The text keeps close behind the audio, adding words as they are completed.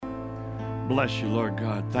Bless you, Lord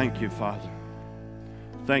God. Thank you, Father.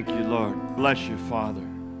 Thank you, Lord. Bless you, Father.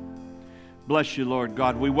 Bless you, Lord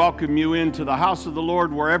God. We welcome you into the house of the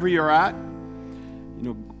Lord wherever you're at.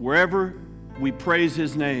 Wherever we praise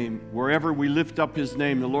His name, wherever we lift up His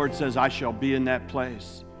name, the Lord says, I shall be in that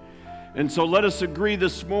place. And so let us agree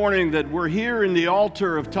this morning that we're here in the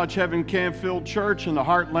altar of Touch Heaven Canfield Church in the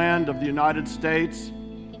heartland of the United States.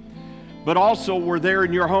 But also we're there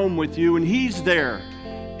in your home with you, and He's there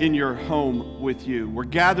in your home with you. We're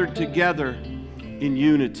gathered together in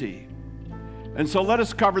unity. And so let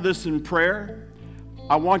us cover this in prayer.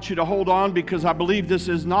 I want you to hold on because I believe this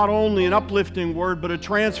is not only an uplifting word, but a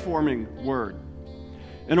transforming word.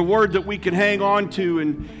 And a word that we can hang on to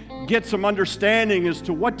and get some understanding as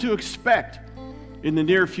to what to expect in the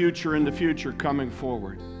near future and the future coming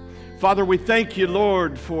forward. Father, we thank you,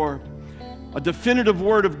 Lord, for a definitive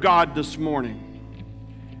word of God this morning.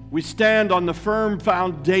 We stand on the firm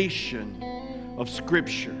foundation of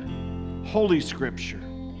Scripture, Holy Scripture,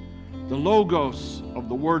 the Logos of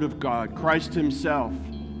the Word of God, Christ Himself.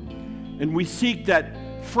 And we seek that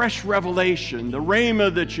fresh revelation, the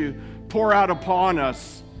rhema that you pour out upon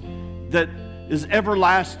us that is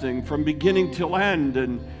everlasting from beginning till end.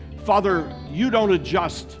 And Father, you don't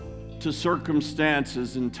adjust to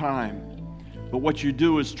circumstances and time, but what you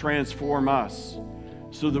do is transform us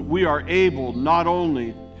so that we are able not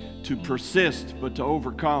only to persist, but to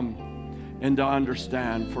overcome and to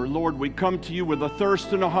understand. For Lord, we come to you with a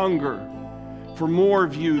thirst and a hunger for more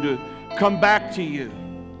of you, to come back to you,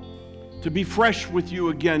 to be fresh with you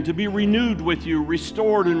again, to be renewed with you,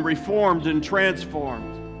 restored and reformed and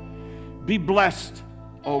transformed. Be blessed,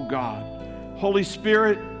 oh God. Holy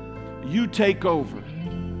Spirit, you take over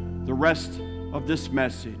the rest of this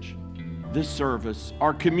message, this service,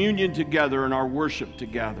 our communion together and our worship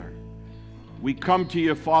together. We come to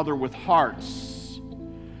you, Father, with hearts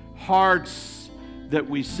that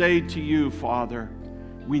we say to you, Father,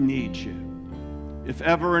 we need you. If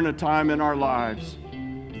ever in a time in our lives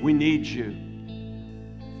we need you,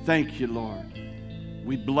 thank you, Lord.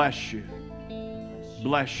 We bless you.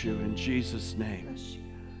 Bless you in Jesus' name.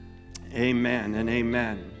 Amen and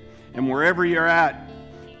amen. And wherever you're at,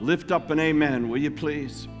 lift up an amen, will you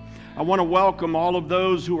please? I want to welcome all of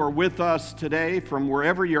those who are with us today from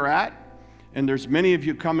wherever you're at. And there's many of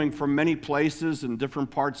you coming from many places in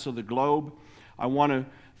different parts of the globe. I want to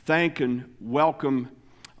thank and welcome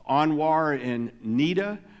Anwar and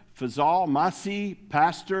Nita Fazal Masi,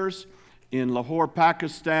 pastors in Lahore,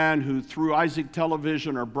 Pakistan, who through Isaac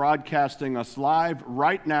Television are broadcasting us live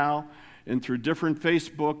right now and through different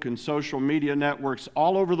Facebook and social media networks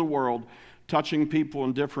all over the world, touching people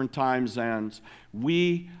in different time zones.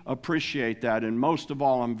 We appreciate that, and most of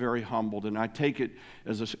all, I'm very humbled, and I take it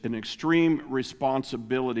as an extreme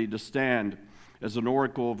responsibility to stand as an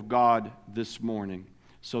oracle of God this morning.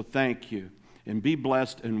 So thank you, and be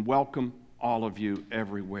blessed, and welcome all of you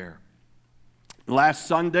everywhere. Last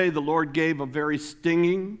Sunday, the Lord gave a very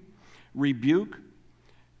stinging rebuke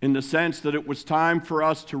in the sense that it was time for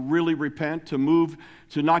us to really repent, to move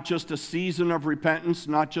to not just a season of repentance,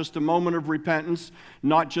 not just a moment of repentance,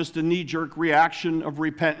 not just a knee-jerk reaction of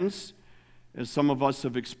repentance, as some of us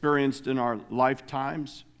have experienced in our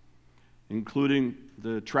lifetimes, including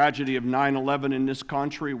the tragedy of 9/11 in this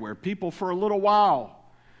country, where people for a little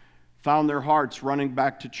while found their hearts running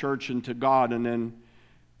back to church and to God, and then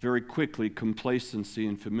very quickly complacency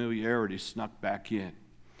and familiarity snuck back in.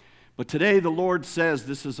 But today the Lord says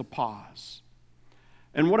this is a pause.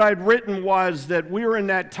 And what I'd written was that we're in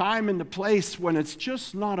that time and the place when it's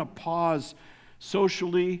just not a pause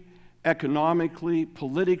socially, economically,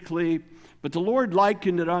 politically, but the Lord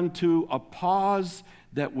likened it unto a pause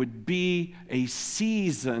that would be a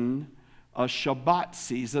season, a Shabbat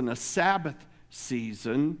season, a Sabbath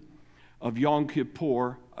season of Yom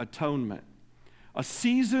Kippur atonement. A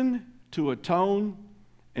season to atone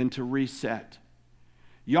and to reset.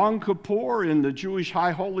 Yom Kippur in the Jewish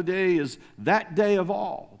high holiday is that day of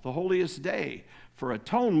all, the holiest day for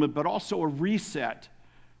atonement, but also a reset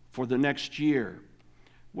for the next year.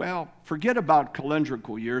 Well, forget about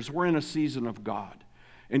calendrical years. We're in a season of God,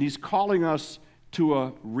 and He's calling us to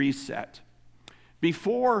a reset.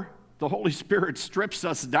 Before the Holy Spirit strips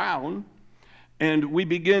us down and we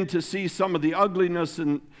begin to see some of the ugliness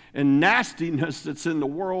and nastiness that's in the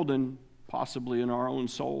world and possibly in our own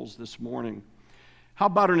souls this morning, how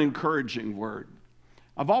about an encouraging word?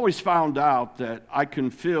 I've always found out that I can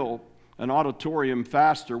fill an auditorium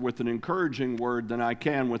faster with an encouraging word than I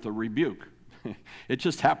can with a rebuke. It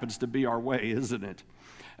just happens to be our way, isn't it?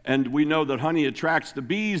 And we know that honey attracts the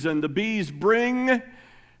bees, and the bees bring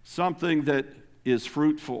something that is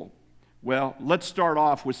fruitful. Well, let's start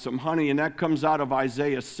off with some honey, and that comes out of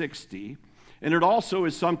Isaiah 60. And it also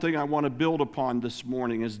is something I want to build upon this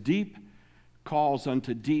morning, as deep calls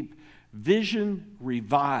unto deep, vision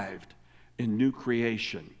revived in new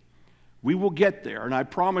creation. We will get there, and I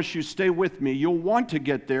promise you, stay with me. You'll want to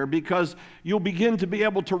get there because you'll begin to be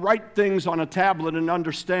able to write things on a tablet and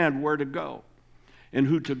understand where to go and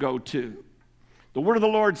who to go to. The word of the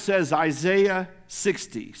Lord says, Isaiah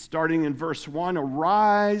 60, starting in verse 1,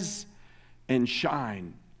 arise and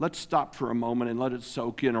shine. Let's stop for a moment and let it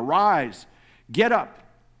soak in. Arise, get up.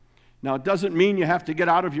 Now, it doesn't mean you have to get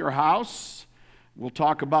out of your house. We'll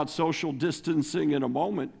talk about social distancing in a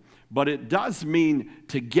moment. But it does mean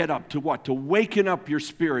to get up, to what? To waken up your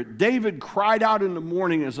spirit. David cried out in the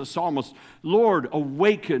morning as a psalmist, Lord,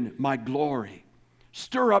 awaken my glory.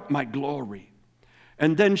 Stir up my glory.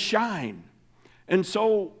 And then shine. And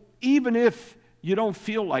so even if you don't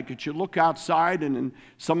feel like it, you look outside, and in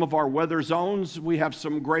some of our weather zones, we have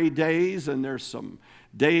some gray days, and there's some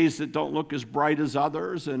days that don't look as bright as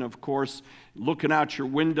others. And of course, looking out your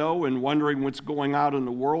window and wondering what's going on in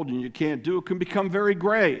the world and you can't do it can become very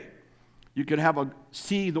gray. You can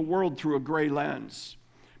see the world through a gray lens.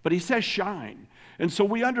 But he says shine. And so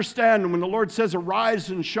we understand when the Lord says arise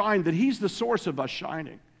and shine that he's the source of us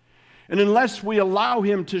shining. And unless we allow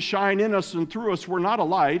him to shine in us and through us, we're not a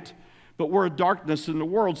light, but we're a darkness in the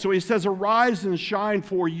world. So he says arise and shine,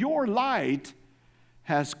 for your light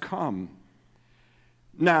has come.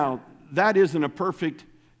 Now, that isn't a perfect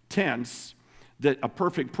tense, a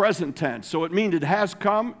perfect present tense. So it means it has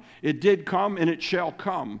come, it did come, and it shall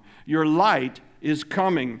come. Your light is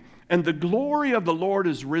coming, and the glory of the Lord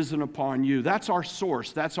is risen upon you. That's our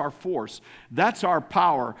source, that's our force, that's our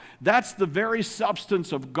power. That's the very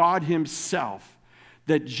substance of God himself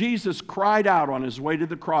that Jesus cried out on his way to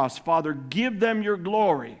the cross. Father, give them your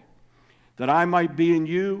glory, that I might be in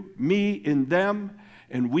you, me in them,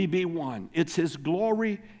 and we be one. It's his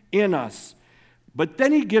glory in us. But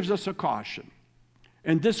then he gives us a caution.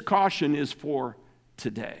 And this caution is for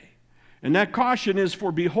today. And that caution is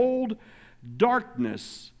for, behold,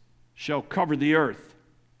 darkness shall cover the earth,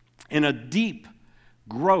 and a deep,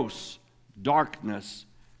 gross darkness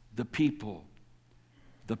the people.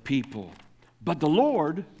 But the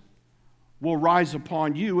Lord will rise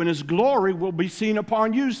upon you, and his glory will be seen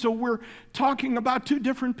upon you. So we're talking about two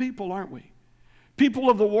different people, aren't we?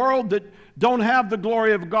 People of the world that don't have the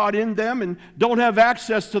glory of God in them and don't have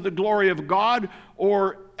access to the glory of God,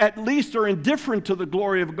 or at least are indifferent to the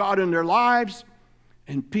glory of God in their lives,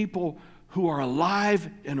 and people who are alive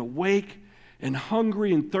and awake and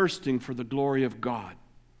hungry and thirsting for the glory of God.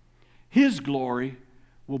 His glory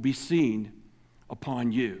will be seen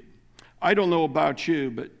upon you. I don't know about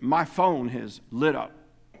you, but my phone has lit up.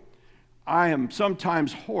 I am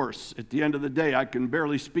sometimes hoarse at the end of the day. I can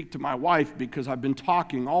barely speak to my wife because I've been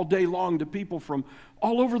talking all day long to people from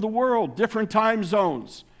all over the world, different time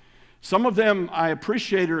zones. Some of them I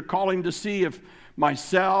appreciate are calling to see if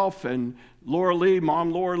myself and Laura Lee,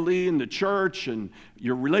 Mom Laura Lee, and the church and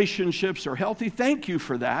your relationships are healthy. Thank you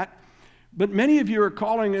for that. But many of you are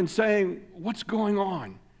calling and saying, what's going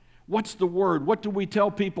on? What's the word? What do we tell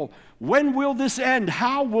people? When will this end?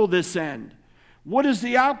 How will this end? What is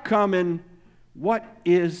the outcome, and what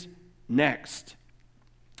is next?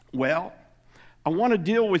 Well, I want to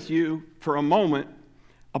deal with you for a moment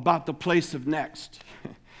about the place of next.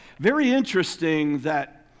 Very interesting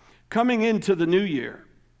that coming into the new year,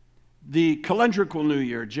 the calendrical new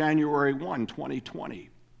year, January 1, 2020,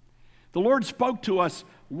 the Lord spoke to us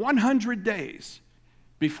 100 days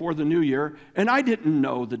before the new year, and I didn't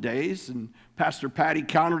know the days, and Pastor Patty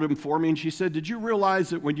counted them for me, and she said, did you realize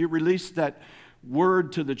that when you released that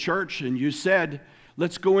word to the church and you said,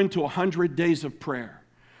 let's go into 100 days of prayer,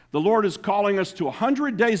 the Lord is calling us to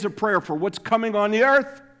 100 days of prayer for what's coming on the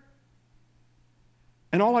earth?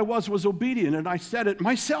 And all I was obedient, and I said it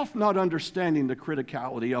myself, not understanding the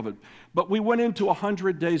criticality of it. But we went into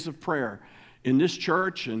 100 days of prayer in this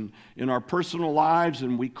church and in our personal lives,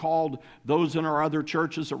 and we called those in our other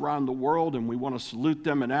churches around the world, and we want to salute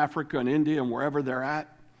them in Africa and India and wherever they're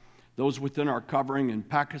at, those within our covering in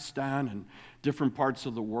Pakistan and different parts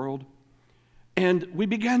of the world. And we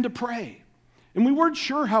began to pray. And we weren't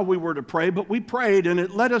sure how we were to pray, but we prayed, and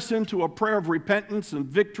it led us into a prayer of repentance and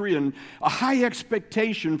victory and a high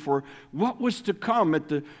expectation for what was to come at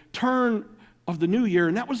the turn of the new year.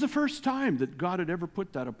 And that was the first time that God had ever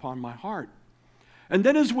put that upon my heart. And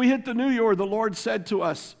then as we hit the new year, the Lord said to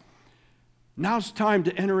us, now's time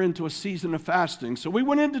to enter into a season of fasting. So we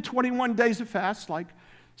went into 21 days of fast like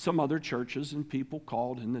some other churches and people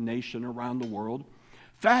called in the nation around the world.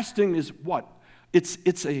 Fasting is what?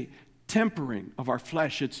 It's a tempering of our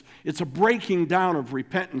flesh. It's a breaking down of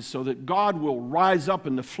repentance so that God will rise up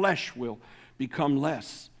and the flesh will become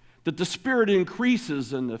less. That the Spirit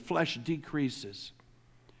increases and the flesh decreases.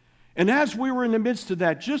 And as we were in the midst of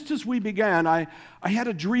that, just as we began, I had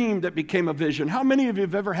a dream that became a vision. How many of you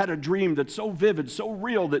have ever had a dream that's so vivid, so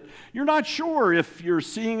real, that you're not sure if you're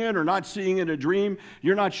seeing it or not seeing it in a dream?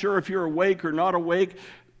 You're not sure if you're awake or not awake.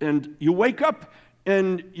 And you wake up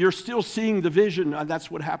and you're still seeing the vision.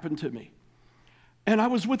 That's what happened to me. And I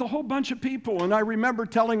was with a whole bunch of people, and I remember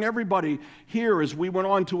telling everybody here as we went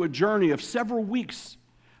on to a journey of several weeks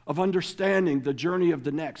of understanding the journey of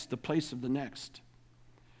the next, the place of the next.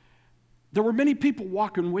 There were many people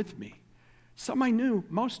walking with me. Some I knew,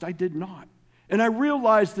 most I did not. And I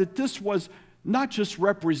realized that this was not just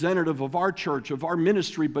representative of our church, of our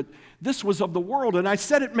ministry, but this was of the world. And I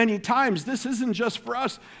said it many times, this isn't just for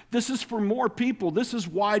us. This is for more people. This is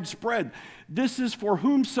widespread. This is for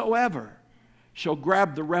whomsoever shall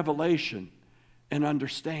grab the revelation and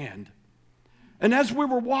understand. And as we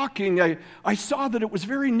were walking, I saw that it was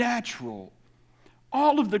very natural.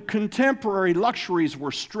 All of the contemporary luxuries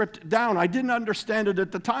were stripped down. I didn't understand it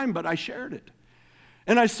at the time, but I shared it.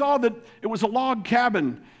 And I saw that it was a log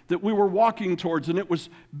cabin that we were walking towards, and it was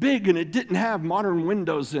big, and it didn't have modern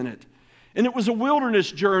windows in it. And it was a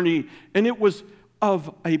wilderness journey, and it was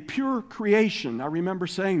of a pure creation. I remember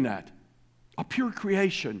saying that. A pure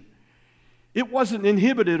creation. It wasn't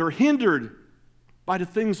inhibited or hindered by the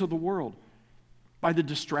things of the world, by the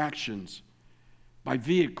distractions, by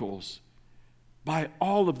vehicles, by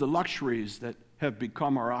all of the luxuries that have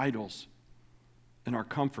become our idols and our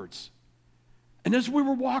comforts. And as we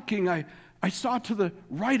were walking, I saw to the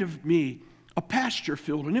right of me a pasture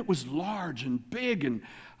field, and it was large and big, and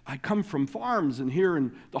I come from farms, and here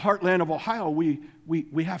in the heartland of Ohio,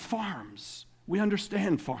 we have farms. We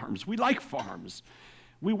understand farms. We like farms.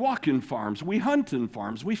 We walk in farms. We hunt in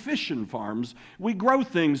farms. We fish in farms. We grow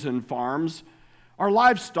things in farms. Our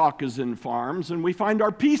livestock is in farms, and we find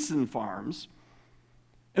our peace in farms.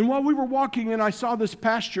 And while we were walking and I saw this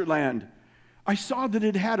pasture land, I saw that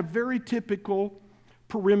it had a very typical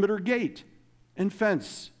perimeter gate and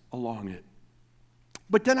fence along it.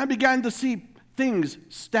 But then I began to see things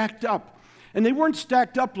stacked up. And they weren't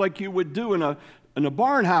stacked up like you would do in a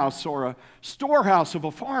barn house or a storehouse of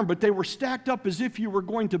a farm, but they were stacked up as if you were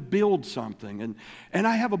going to build something. And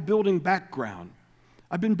I have a building background.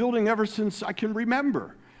 I've been building ever since I can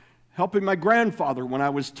remember. Helping my grandfather when I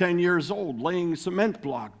was 10 years old, laying cement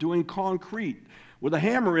block, doing concrete with a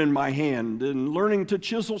hammer in my hand, and learning to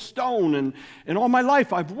chisel stone. And all my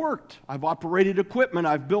life I've worked. I've operated equipment.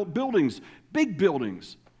 I've built buildings, big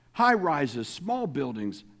buildings, high rises, small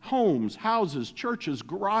buildings, homes, houses, churches,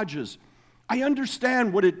 garages. I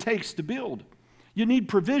understand what it takes to build. You need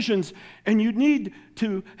provisions, and you need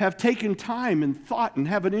to have taken time and thought and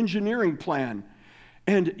have an engineering plan.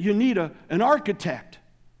 And you need an architect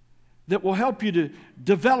that will help you to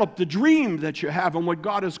develop the dream that you have and what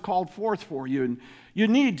God has called forth for you. And you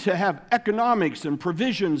need to have economics and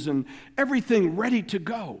provisions and everything ready to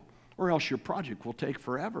go, or else your project will take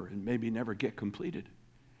forever and maybe never get completed.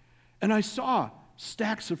 And I saw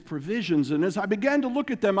stacks of provisions, and as I began to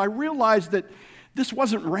look at them, I realized that this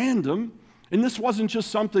wasn't random, and this wasn't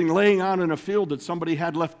just something laying out in a field that somebody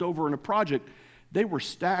had left over in a project. They were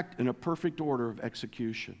stacked in a perfect order of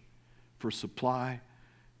execution for supply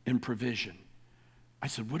and provision. I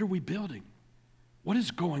said, what are we building? What is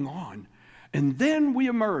going on? And then we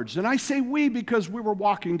emerged. And I say we because we were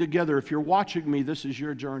walking together. If you're watching me, this is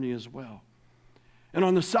your journey as well. And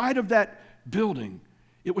on the side of that building,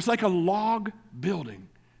 it was like a log building,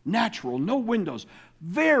 natural, no windows,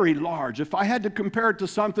 very large. If I had to compare it to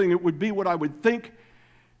something, it would be what I would think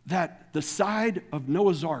that the side of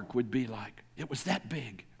Noah's Ark would be like. It was that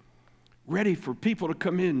big, ready for people to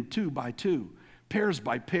come in 2 by 2. Pairs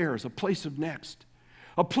by pairs, a place of next,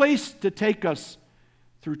 a place to take us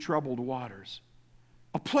through troubled waters,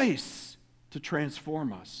 a place to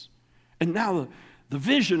transform us. And now the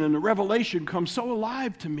vision and the revelation come so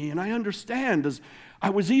alive to me, and I understand as I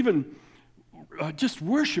was even just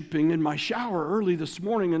worshiping in my shower early this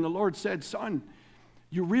morning, and the Lord said, son,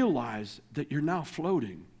 you realize that you're now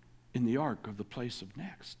floating in the ark of the place of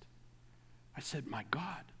next. I said, my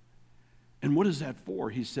God. And what is that for?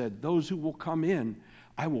 He said, those who will come in,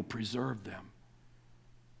 I will preserve them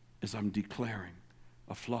as I'm declaring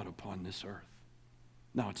a flood upon this earth.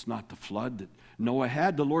 Now, it's not the flood that Noah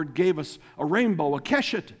had. The Lord gave us a rainbow, a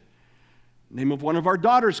Keshet, name of one of our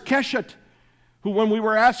daughters, Keshet, who when we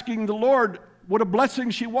were asking the Lord what a blessing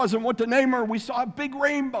she was and what to name her, we saw a big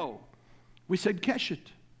rainbow. We said Keshet,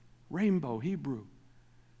 rainbow, Hebrew.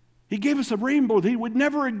 He gave us a rainbow that He would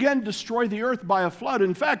never again destroy the earth by a flood.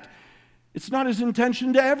 In fact, it's not His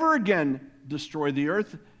intention to ever again destroy the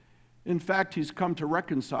earth. In fact, He's come to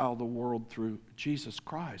reconcile the world through Jesus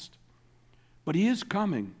Christ. But He is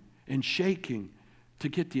coming and shaking to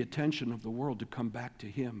get the attention of the world to come back to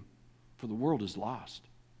Him, for the world is lost.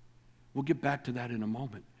 We'll get back to that in a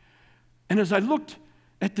moment. And as I looked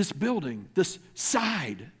at this building, this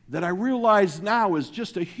side that I realize now is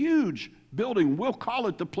just a huge building, we'll call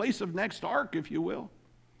it the place of next ark, if you will.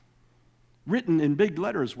 Written in big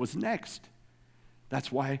letters was next.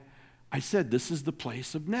 That's why I said this is the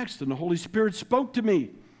place of next. And the Holy Spirit spoke to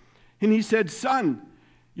me. And He said, son,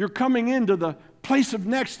 you're coming into the place of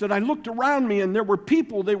next. And I looked around me and there were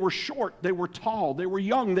people. They were short, they were tall, they were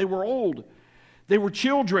young, they were old, they were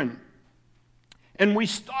children. And we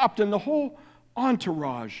stopped and the whole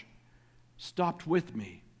entourage stopped with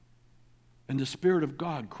me. And the Spirit of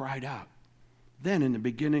God cried out. Then in the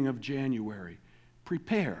beginning of January,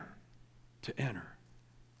 prepare to enter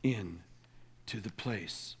into the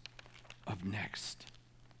place of next.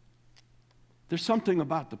 There's something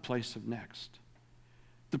about the place of next.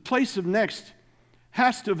 The place of next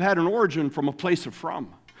has to have had an origin from a place of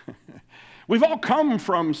from. We've all come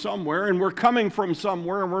from somewhere, and we're coming from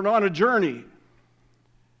somewhere, and we're on a journey.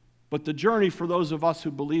 But the journey for those of us who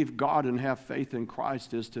believe God and have faith in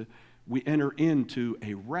Christ is we enter into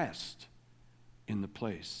a rest in the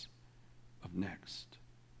place of next.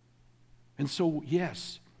 And so,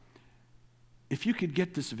 yes, if you could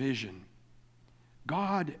get this vision,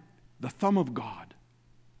 God, the thumb of God,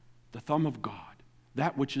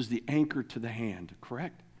 that which is the anchor to the hand,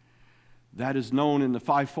 correct? That is known in the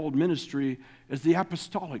fivefold ministry as the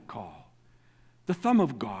apostolic call. The thumb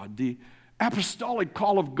of God, the apostolic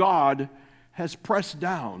call of God has pressed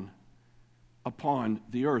down upon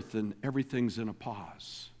the earth and everything's in a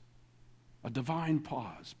pause. A divine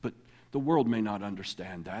pause. But the world may not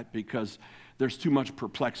understand that because there's too much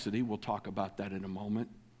perplexity. We'll talk about that in a moment.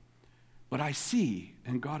 But I see,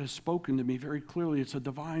 and God has spoken to me very clearly, it's a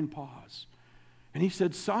divine pause. And He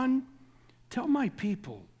said, son, tell my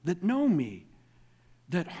people that know me,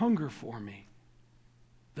 that hunger for me,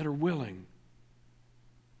 that are willing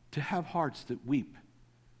to have hearts that weep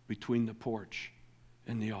between the porch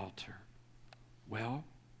and the altar. Well,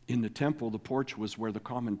 in the temple, the porch was where the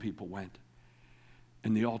common people went.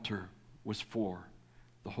 And the altar was for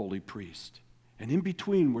the holy priest. And in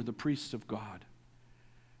between were the priests of God.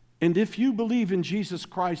 And if you believe in Jesus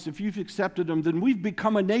Christ, if you've accepted Him, then we've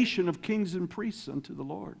become a nation of kings and priests unto the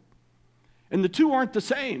Lord. And the two aren't the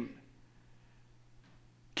same.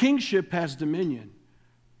 Kingship has dominion.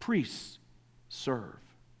 Priests serve.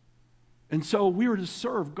 And so we are to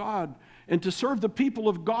serve God and to serve the people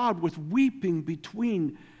of God with weeping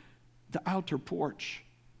between the outer porch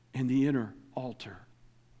and the inner altar.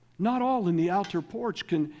 Not all in the outer porch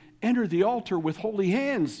can enter the altar with holy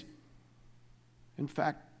hands. In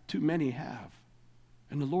fact, too many have.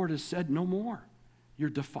 And the Lord has said, no more. You're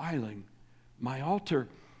defiling my altar.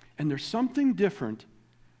 And there's something different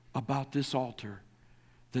about this altar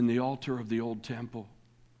than the altar of the old temple.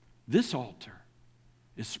 This altar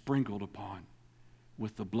is sprinkled upon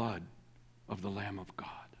with the blood of the Lamb of God.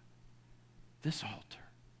 This altar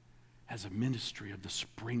has a ministry of the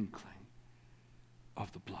sprinkling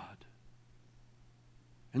of the blood.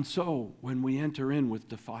 And so when we enter in with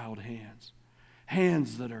defiled hands,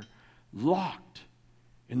 hands that are locked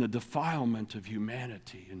in the defilement of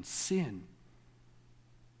humanity and sin,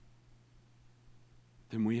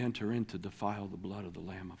 then we enter in to defile the blood of the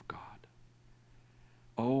Lamb of God.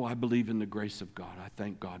 Oh, I believe in the grace of God. I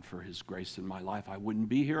thank God for His grace in my life. I wouldn't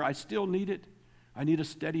be here. I still need it. I need a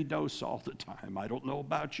steady dose all the time. I don't know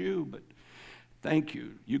about you, but thank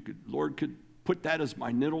you. Lord could put that as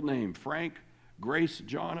my middle name, Frank Grace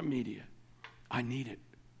John Amedia. I need it.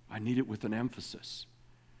 I need it with an emphasis.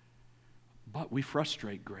 But we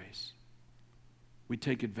frustrate grace. We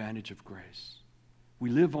take advantage of grace. We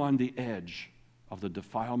live on the edge of the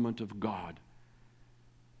defilement of God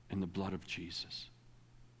and the blood of Jesus.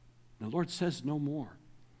 And the Lord says no more.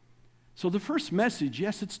 So the first message,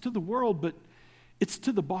 yes, it's to the world, but it's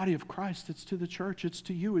to the body of Christ. It's to the church. It's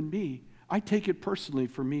to you and me. I take it personally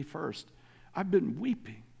for me first. I've been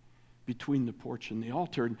weeping between the porch and the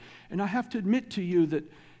altar. And I have to admit to you that,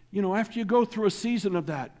 after you go through a season of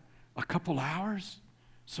that, a couple hours,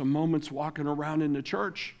 some moments walking around in the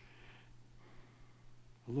church,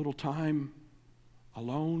 a little time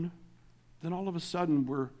alone, then all of a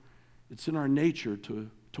sudden it's in our nature to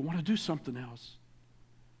want to do something else,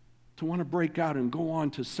 to want to break out and go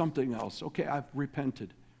on to something else. Okay, I've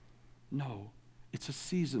repented. No, it's a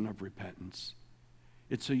season of repentance.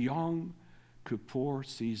 It's a young, Kippur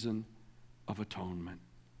season of atonement.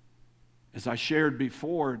 As I shared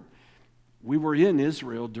before, we were in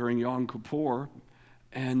Israel during Yom Kippur,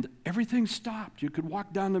 and everything stopped. You could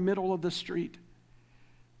walk down the middle of the street.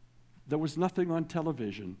 There was nothing on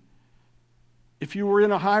television. If you were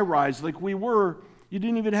in a high-rise like we were, you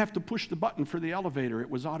didn't even have to push the button for the elevator. It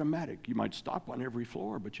was automatic. You might stop on every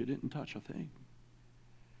floor, but you didn't touch a thing.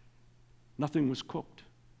 Nothing was cooked.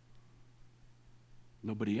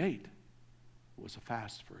 Nobody ate. It was a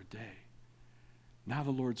fast for a day. Now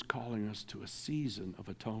the Lord's calling us to a season of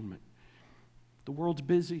atonement. The world's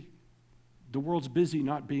busy. The world's busy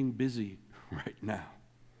not being busy right now.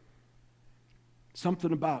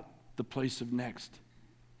 Something about the place of next.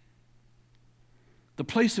 The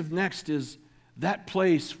place of next is that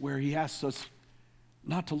place where he asks us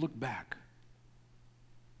not to look back.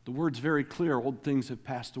 The word's very clear. Old things have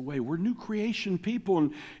passed away. We're new creation people,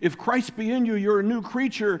 and if Christ be in you, you're a new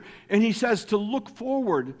creature. And he says to look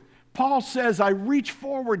forward. Paul says, I reach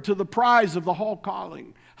forward to the prize of the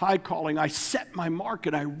high calling. I set my mark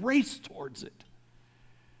and I race towards it.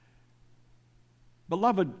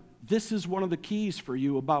 Beloved, this is one of the keys for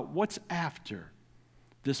you about what's after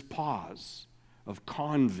this pause of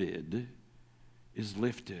COVID is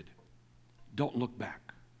lifted. Don't look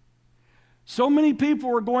back. So many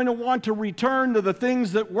people are going to want to return to the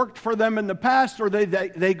things that worked for them in the past, or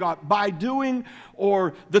they got by doing,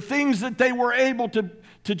 or the things that they were able to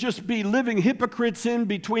just be living hypocrites in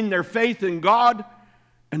between their faith and God.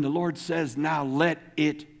 And the Lord says, now let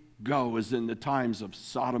it go, as in the times of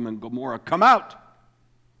Sodom and Gomorrah. Come out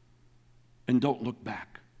and don't look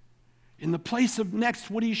back. In the place of next,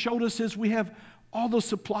 what he showed us is we have all the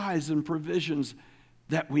supplies and provisions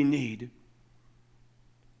that we need.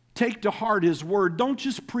 Take to heart his word. Don't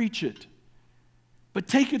just preach it, but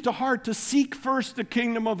take it to heart to seek first the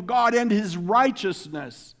kingdom of God and his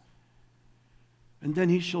righteousness. And then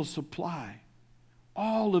he shall supply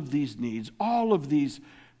all of these needs, all of these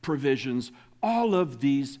provisions, all of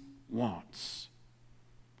these wants.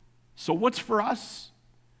 So what's for us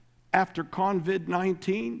after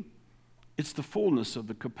COVID-19? It's the fullness of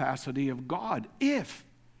the capacity of God if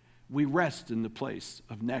we rest in the place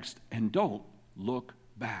of next and don't look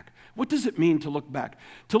back. What does it mean to look back?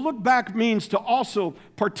 To look back means to also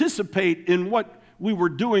participate in what we were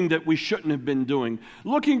doing that we shouldn't have been doing.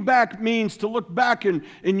 Looking back means to look back and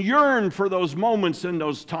yearn for those moments and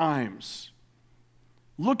those times.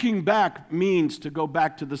 Looking back means to go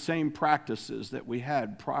back to the same practices that we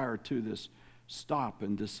had prior to this stop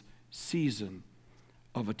and this season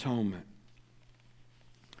of atonement.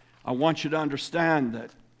 I want you to understand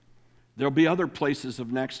that there'll be other places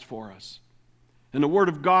of next for us. And the Word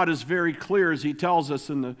of God is very clear as he tells us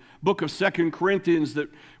in the book of 2 Corinthians that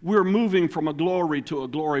we're moving from a glory to a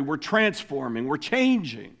glory. We're transforming. We're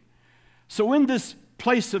changing. So in this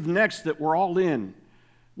place of next that we're all in,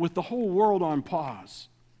 with the whole world on pause,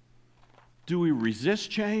 do we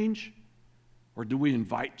resist change or do we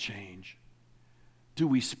invite change? Do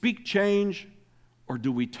we speak change or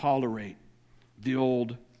do we tolerate the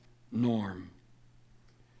old norm?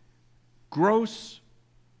 Gross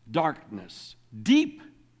darkness, deep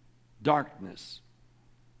darkness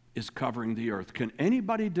is covering the earth. Can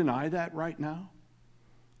anybody deny that right now?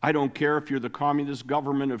 I don't care if you're the communist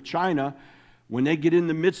government of China, when they get in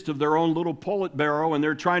the midst of their own little Politburo and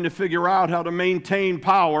they're trying to figure out how to maintain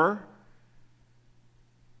power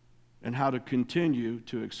and how to continue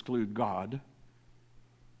to exclude God.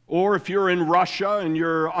 Or if you're in Russia and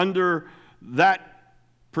you're under that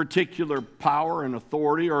particular power and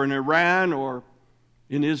authority, or in Iran, or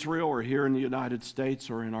in Israel, or here in the United States,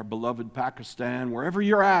 or in our beloved Pakistan, wherever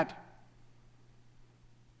you're at,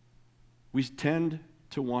 we tend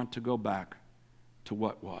to want to go back to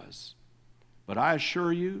what was. But I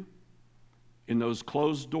assure you, in those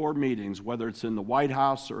closed-door meetings, whether it's in the White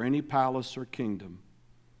House or any palace or kingdom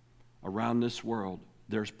around this world,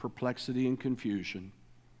 there's perplexity and confusion.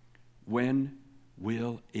 When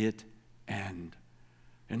will it end?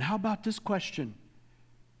 And how about this question?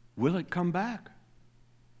 Will it come back?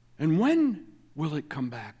 And when will it come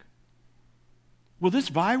back? Will this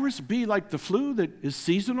virus be like the flu that is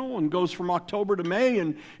seasonal and goes from October to May,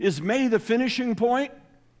 and is May the finishing point?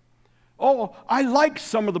 Oh, I like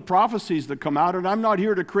some of the prophecies that come out, and I'm not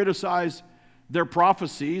here to criticize their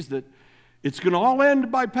prophecies that it's going to all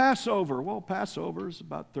end by Passover. Well, Passover is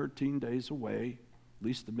about 13 days away, at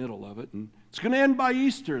least the middle of it, and it's going to end by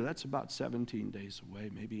Easter. That's about 17 days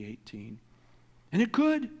away, maybe 18. And it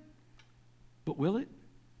could, but will it?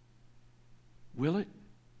 Will it?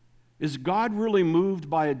 Is God really moved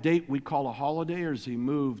by a date we call a holiday, or is he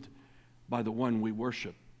moved by the one we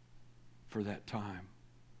worship for that time?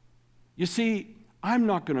 You see, I'm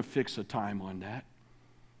not going to fix a time on that.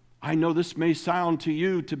 I know this may sound to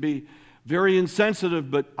you to be very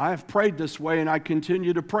insensitive, but I have prayed this way and I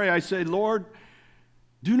continue to pray. I say, Lord,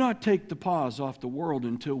 do not take the paws off the world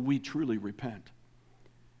until we truly repent.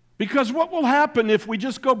 Because what will happen if we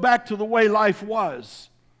just go back to the way life was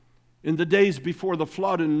in the days before the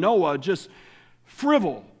flood and Noah, just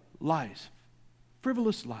frivolous life,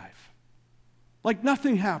 like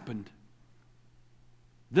nothing happened?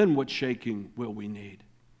 Then what shaking will we need?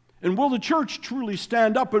 And will the church truly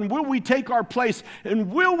stand up? And will we take our place?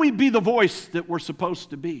 And will we be the voice that we're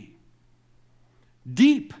supposed to be?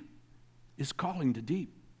 Deep is calling to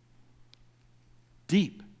deep.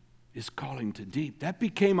 Deep is calling to deep. That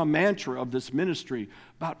became a mantra of this ministry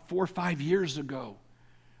about 4 or 5 years ago.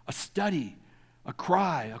 A study, a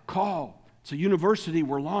cry, a call. It's a university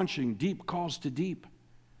we're launching, Deep Calls to Deep.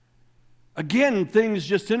 Again, things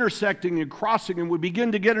just intersecting and crossing, and we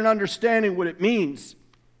begin to get an understanding what it means.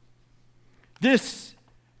 This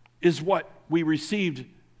is what we received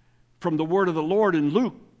from the word of the Lord in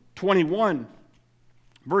Luke 21,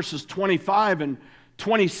 verses 25 and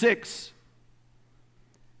 26.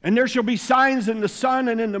 And there shall be signs in the sun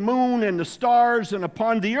and in the moon and the stars, and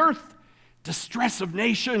upon the earth distress of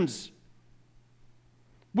nations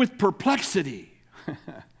with perplexity.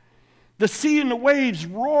 The sea and the waves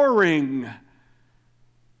roaring.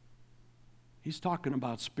 He's talking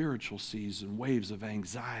about spiritual seas and waves of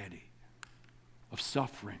anxiety, of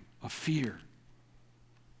suffering, of fear,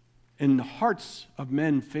 and the hearts of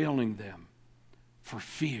men failing them for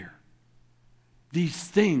fear. These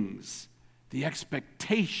things, the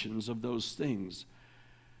expectations of those things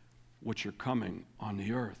which are coming on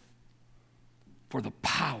the earth, for the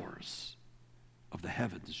powers of the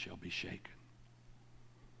heavens shall be shaken.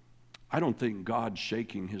 I don't think God's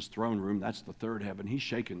shaking his throne room. That's the third heaven. He's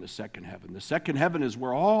shaking the second heaven. The second heaven is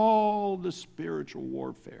where all the spiritual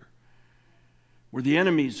warfare, where the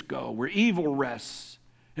enemies go, where evil rests,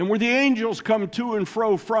 and where the angels come to and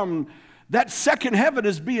fro from. That second heaven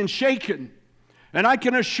is being shaken. And I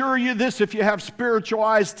can assure you this, if you have spiritual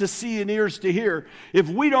eyes to see and ears to hear, if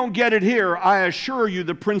we don't get it here, I assure you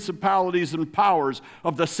the principalities and powers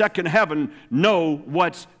of the second heaven know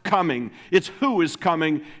what's coming. It's who is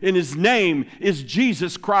coming, and his name is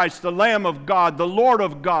Jesus Christ, the Lamb of God, the Lord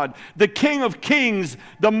of God, the King of Kings,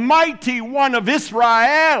 the mighty one of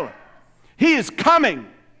Israel. He is coming.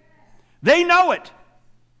 They know it.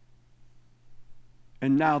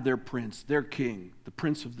 And now their prince, their king, the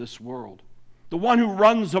prince of this world, the one who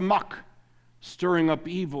runs amok, stirring up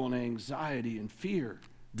evil and anxiety and fear,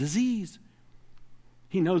 disease.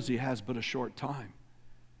 He knows he has but a short time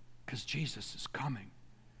because Jesus is coming.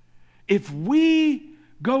 If we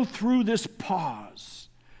go through this pause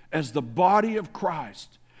as the body of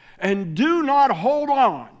Christ and do not hold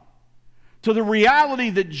on to the reality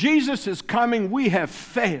that Jesus is coming, we have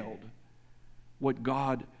failed what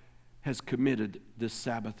God has committed this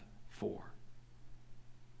Sabbath for.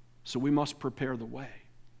 So we must prepare the way.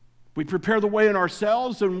 We prepare the way in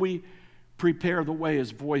ourselves, and we prepare the way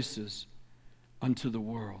as voices unto the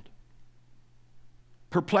world.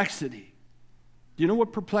 Perplexity. Do you know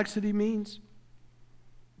what perplexity means?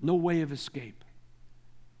 No way of escape.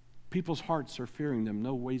 People's hearts are fearing them,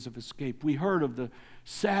 no ways of escape. We heard of the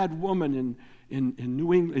sad woman in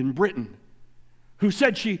New England, in Britain, who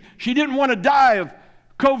said she didn't want to die of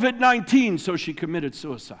COVID-19, so she committed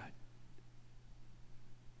suicide.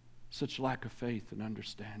 Such lack of faith and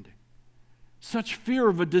understanding. Such fear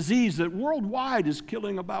of a disease that worldwide is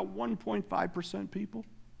killing about 1.5% people.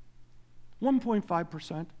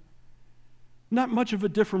 1.5%. Not much of a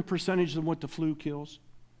different percentage than what the flu kills,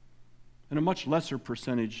 and a much lesser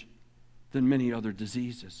percentage than many other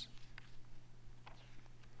diseases.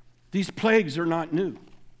 These plagues are not new.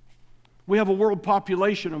 We have a world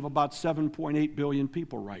population of about 7.8 billion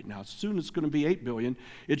people right now. Soon it's going to be 8 billion.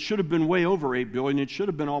 It should have been way over 8 billion. It should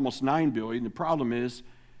have been almost 9 billion. The problem is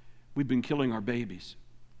we've been killing our babies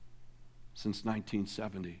since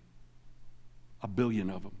 1970. 1 billion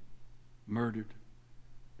of them murdered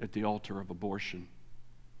at the altar of abortion.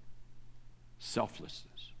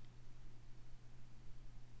 Selflessness.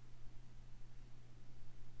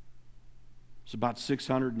 It's about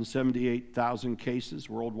 678,000 cases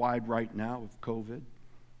worldwide right now of COVID.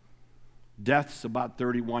 Deaths about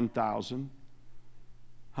 31,000.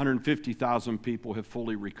 150,000 people have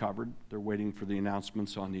fully recovered. They're waiting for the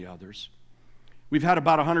announcements on the others. We've had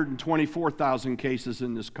about 124,000 cases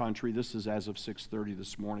in this country. This is as of 6:30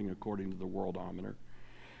 this morning, according to the Worldometer.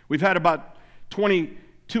 We've had about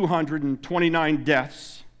 2,229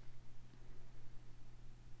 deaths.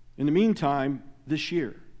 In the meantime, this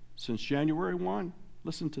year, since January 1,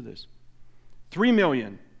 listen to this,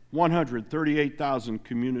 3,138,000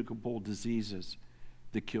 communicable diseases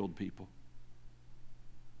that killed people.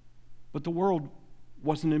 But the world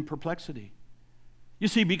wasn't in perplexity. You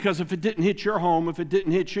see, because if it didn't hit your home, if it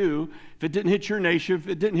didn't hit you, if it didn't hit your nation, if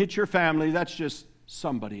it didn't hit your family, that's just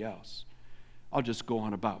somebody else. I'll just go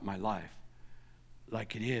on about my life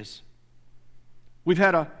like it is. We've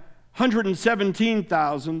had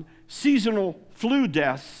 117,000 seasonal flu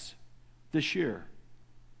deaths this year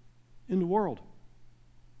in the world.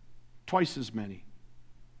 Twice as many,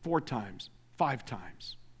 4 times, 5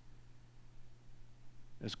 times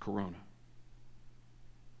as corona.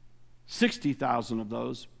 60,000 of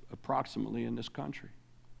those approximately in this country.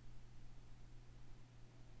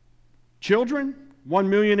 Children,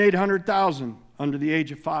 1,800,000 under the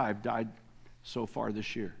age of 5 died so far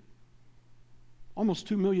this year. Almost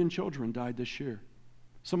 2 million children died this year.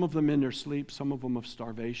 Some of them in their sleep, some of them of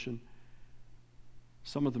starvation,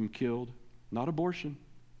 some of them killed, not abortion,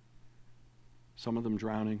 some of them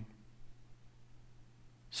drowning.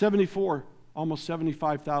 Almost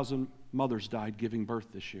 75,000 mothers died giving birth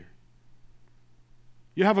this year.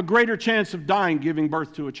 You have a greater chance of dying giving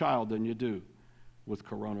birth to a child than you do with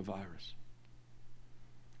coronavirus.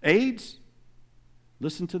 AIDS,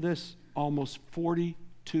 listen to this, almost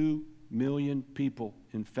 42 million people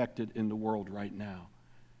infected in the world right now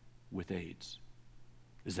with AIDS.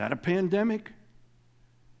 Is that a pandemic?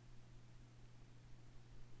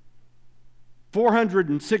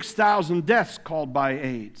 406,000 deaths called by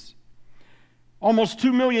AIDS. Almost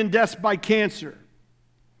 2 million deaths by cancer.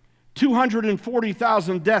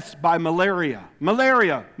 240,000 deaths by malaria.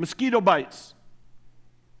 Malaria, mosquito bites.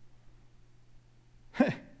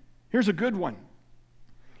 Here's a good one.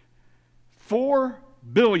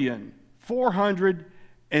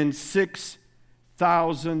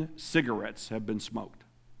 4,406,000 cigarettes have been smoked,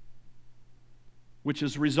 which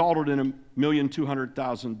has resulted in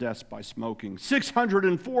 1,200,000 deaths by smoking.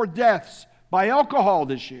 604 deaths by alcohol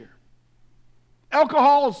this year.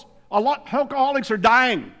 Alcoholics are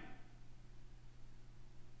dying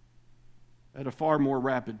at a far more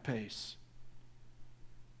rapid pace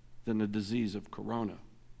than the disease of corona.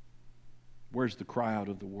 Where's the cry out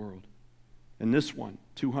of the world? And this one,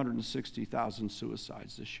 260,000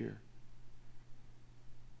 suicides this year.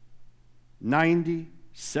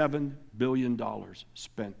 $97 billion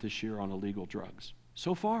spent this year on illegal drugs.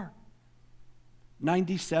 So far,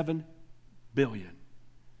 $97 billion.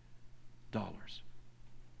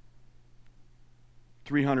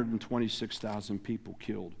 326,000 people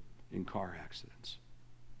killed in car accidents.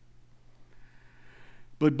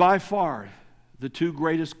 But by far, the two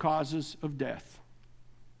greatest causes of death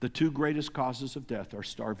are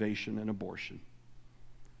starvation and abortion.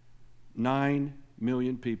 9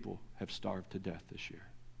 million people have starved to death this year.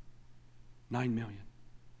 9 million.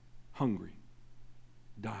 Hungry,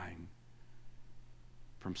 dying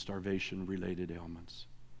from starvation-related ailments.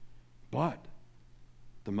 But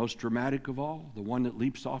the most dramatic of all, the one that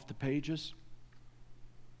leaps off the pages,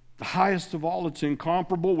 the highest of all, it's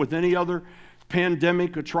incomparable with any other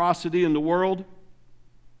pandemic atrocity in the world,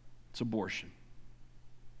 it's abortion.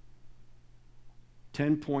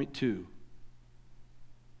 10.2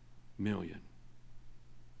 million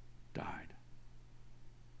died.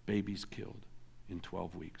 Babies killed in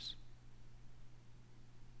 12 weeks.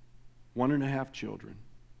 1.5 children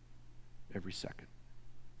every second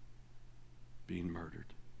being murdered.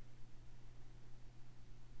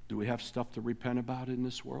 Do we have stuff to repent about in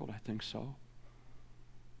this world? I think so.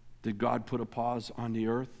 Did God put a pause on the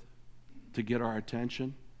earth to get our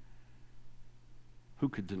attention? Who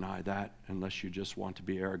could deny that unless you just want to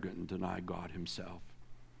be arrogant and deny God himself?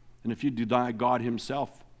 And if you deny God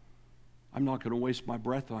himself, I'm not going to waste my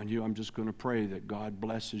breath on you. I'm just going to pray that God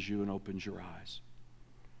blesses you and opens your eyes.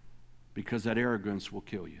 Because that arrogance will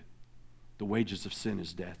kill you. The wages of sin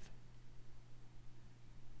is death.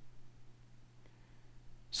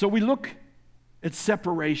 So we look at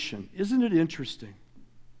separation. Isn't it interesting?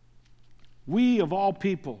 We, of all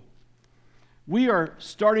people, we are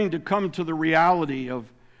starting to come to the reality of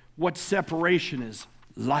what separation is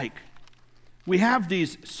like. We have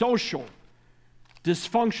these social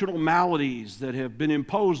dysfunctional maladies that have been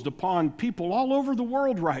imposed upon people all over the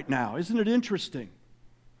world right now. Isn't it interesting?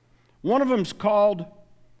 One of them's called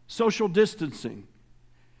social distancing.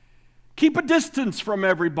 Keep a distance from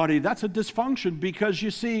everybody. That's a dysfunction because,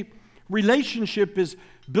 you see, relationship is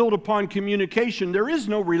built upon communication. There is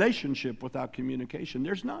no relationship without communication.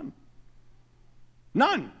 There's none.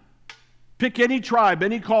 None. Pick any tribe,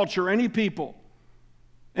 any culture, any people,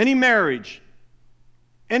 any marriage,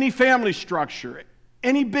 any family structure,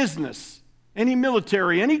 any business, any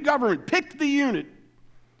military, any government. Pick the unit.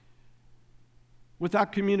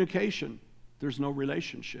 Without communication, there's no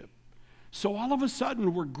relationship. So all of a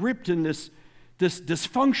sudden, we're gripped in this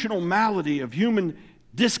dysfunctional malady of human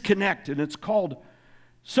disconnect, and it's called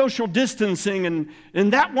social distancing,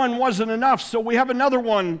 and that one wasn't enough, so we have another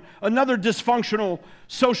one, another dysfunctional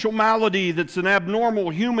social malady that's an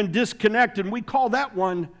abnormal human disconnect, and we call that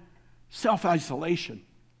one self-isolation,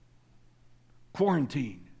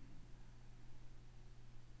 quarantine.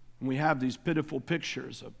 And we have these pitiful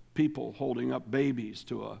pictures of people holding up babies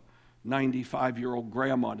to a 95-year-old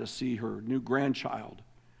grandma to see her new grandchild,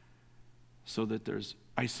 so that there's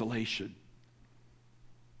isolation.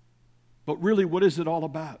 But really, what is it all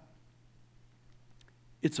about?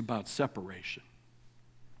 It's about separation.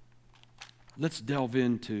 Let's delve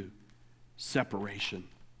into separation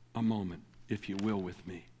a moment, if you will, with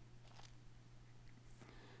me.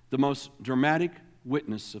 The most dramatic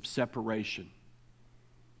witness of separation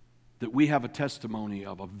that we have a testimony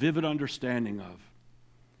of, a vivid understanding of,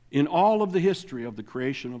 in all of the history of the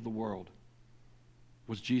creation of the world,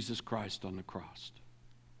 was Jesus Christ on the cross.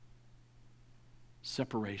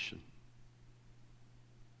 Separation.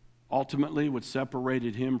 Ultimately, what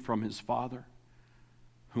separated him from his Father,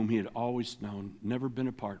 whom he had always known, never been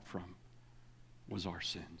apart from, was our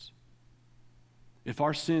sins. If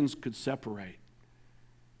our sins could separate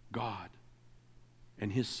God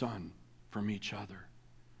and his Son from each other,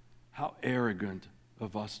 how arrogant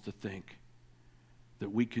of us to think that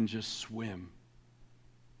we can just swim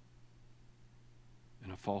in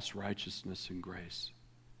a false righteousness and grace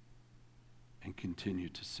and continue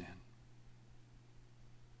to sin.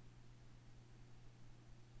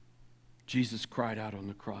 Jesus cried out on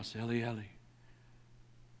the cross, Eli, Eli,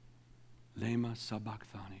 lema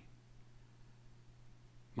sabachthani.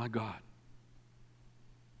 My God,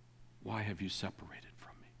 why have you separated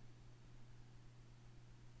from me?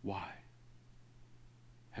 Why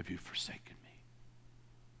have you forsaken me?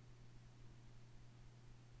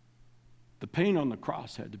 The pain on the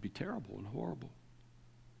cross had to be terrible and horrible.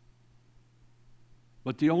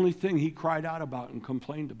 But the only thing he cried out about and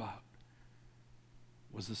complained about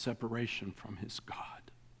was the separation from his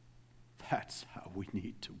God. That's how we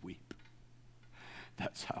need to weep.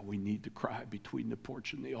 That's how we need to cry between the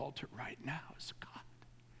porch and the altar right now is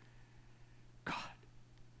God,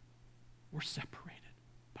 we're separated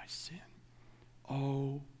by sin.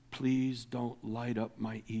 Oh, please don't light up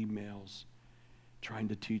my emails trying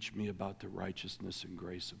to teach me about the righteousness and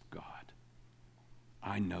grace of God.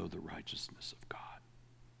 I know the righteousness of God.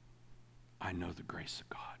 I know the grace of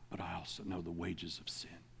God, but I also know the wages of sin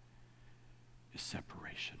is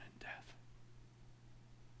separation and death.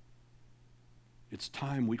 It's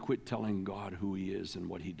time we quit telling God who he is and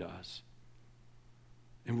what he does.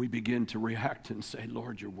 And we begin to react and say,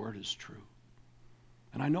 Lord, your word is true.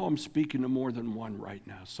 And I know I'm speaking to more than one right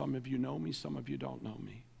now. Some of you know me, some of you don't know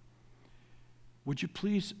me. Would you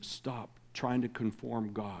please stop trying to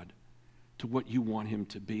conform God to what you want him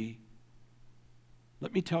to be?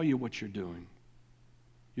 Let me tell you what you're doing.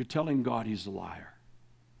 You're telling God he's a liar.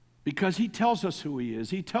 Because he tells us who he is.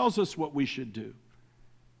 He tells us what we should do.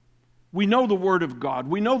 We know the Word of God.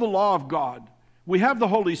 We know the law of God. We have the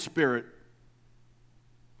Holy Spirit.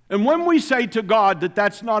 And when we say to God that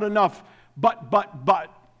that's not enough, but,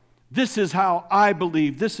 this is how I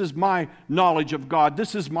believe, this is my knowledge of God,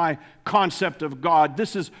 this is my concept of God,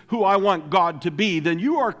 this is who I want God to be, then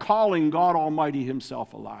you are calling God Almighty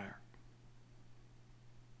himself a liar.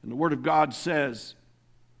 And the Word of God says,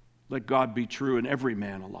 let God be true and every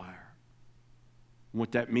man a liar. And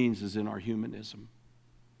what that means is in our humanism.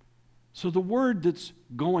 So the word that's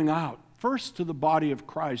going out, first to the body of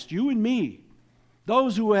Christ, you and me,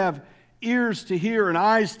 those who have ears to hear and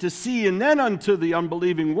eyes to see, and then unto the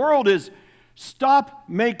unbelieving world, is stop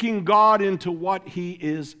making God into what he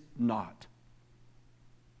is not.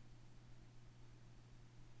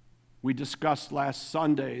 We discussed last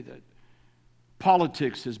Sunday that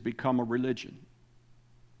politics has become a religion.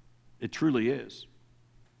 It truly is.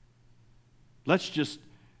 Let's just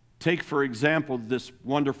take, for example, this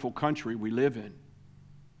wonderful country we live in.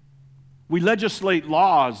 We legislate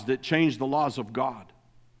laws that change the laws of God.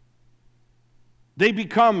 They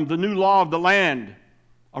become the new law of the land,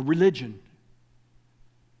 a religion.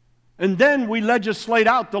 And then we legislate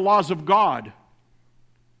out the laws of God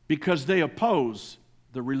because they oppose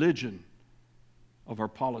the religion of our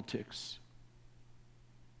politics.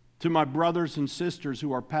 To my brothers and sisters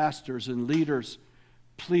who are pastors and leaders,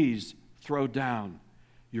 please throw down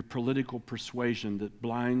your political persuasion that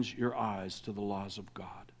blinds your eyes to the laws of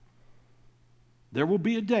God. There will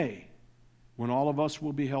be a day when all of us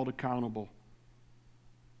will be held accountable.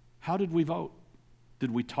 How did we vote?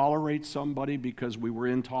 Did we tolerate somebody because we were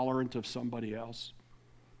intolerant of somebody else?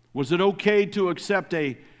 Was it okay to accept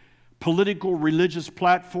a political, religious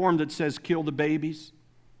platform that says kill the babies?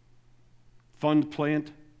 Fund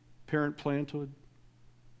Planned Parenthood,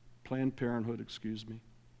 excuse me.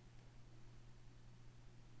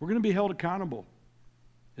 We're going to be held accountable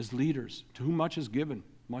as leaders. To whom much is given,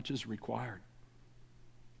 much is required.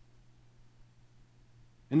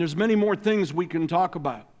 And there's many more things we can talk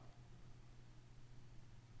about.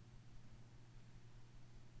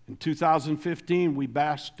 In 2015, we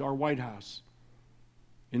basked our White House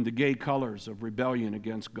in the gay colors of rebellion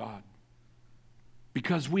against God,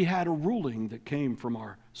 because we had a ruling that came from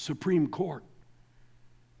our Supreme Court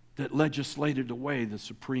that legislated away the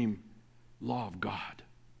supreme law of God.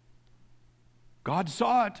 God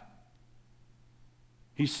saw it.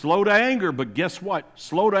 He's slow to anger, but guess what?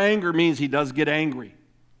 Slow to anger means he does get angry.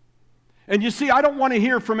 And you see, I don't want to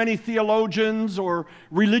hear from any theologians or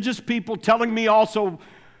religious people telling me also,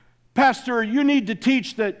 Pastor, you need to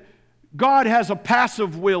teach that God has a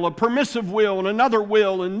passive will, a permissive will, and another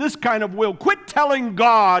will, and this kind of will. Quit telling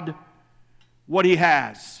God what he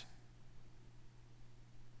has.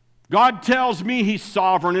 God tells me he's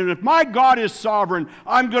sovereign, and if my God is sovereign,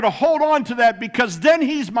 I'm going to hold on to that, because then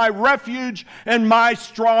he's my refuge and my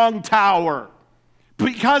strong tower.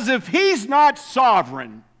 Because if he's not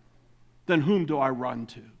sovereign, then whom do I run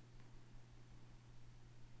to?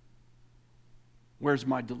 Where's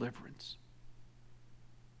my deliverance?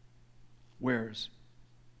 Where's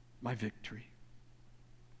my victory?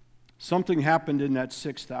 Something happened in that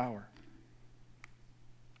 6th hour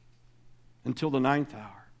until the 9th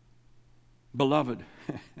hour. Beloved,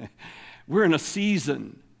 we're in a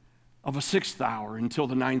season of a 6th hour until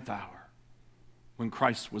the 9th hour, when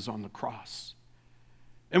Christ was on the cross.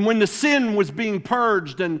 And when the sin was being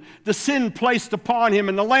purged and the sin placed upon him,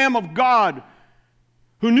 and the Lamb of God,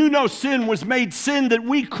 who knew no sin, was made sin that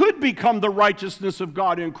we could become the righteousness of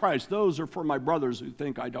God in Christ. Those are for my brothers who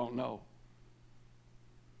think I don't know.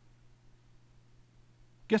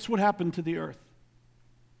 Guess what happened to the earth?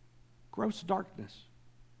 Gross darkness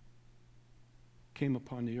came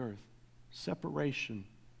upon the earth. Separation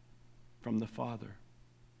from the Father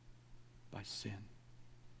by sin.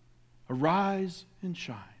 Arise and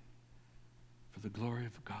shine, for the glory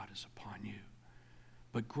of God is upon you.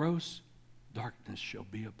 But gross darkness shall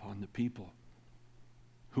be upon the people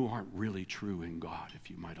who aren't really true in God, if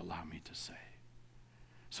you might allow me to say.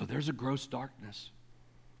 So there's a gross darkness.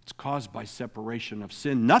 It's caused by separation of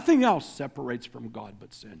sin. Nothing else separates from God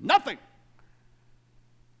but sin. Nothing.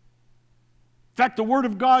 In fact, the Word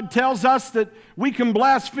of God tells us that we can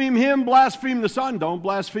blaspheme him, blaspheme the Son. Don't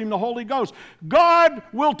blaspheme the Holy Ghost. God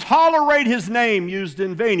will tolerate his name used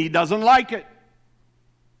in vain. He doesn't like it.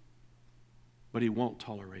 But he won't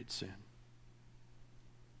tolerate sin.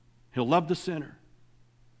 He'll love the sinner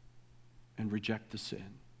and reject the sin.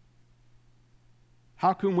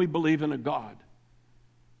 How can we believe in a God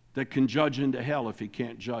that can judge into hell if he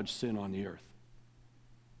can't judge sin on the earth?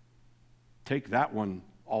 Take that one,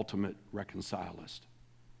 ultimate reconcilist.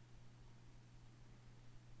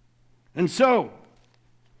 And so,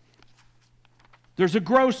 there's a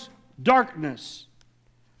gross darkness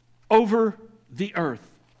over the earth.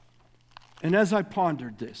 And as I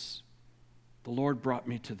pondered this, the Lord brought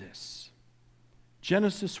me to this.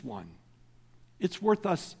 Genesis 1. It's worth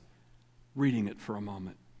us reading it for a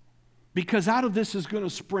moment, because out of this is going to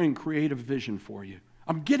spring creative vision for you.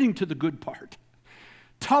 I'm getting to the good part.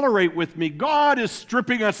 Tolerate with me. God is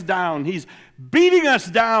stripping us down. He's beating us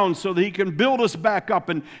down so that he can build us back up.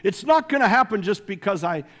 And it's not going to happen just because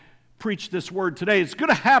I preach this word today. It's going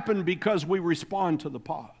to happen because we respond to the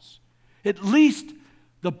pause. At least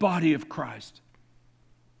the body of Christ,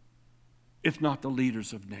 if not the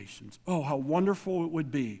leaders of nations. Oh, how wonderful it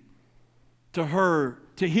would be to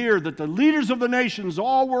hear that the leaders of the nations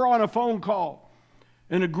all were on a phone call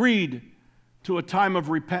and agreed to a time of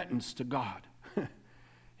repentance to God.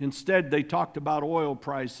 Instead, they talked about oil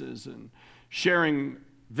prices and sharing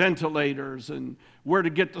ventilators and where to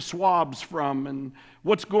get the swabs from and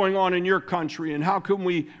what's going on in your country and how can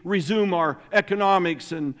we resume our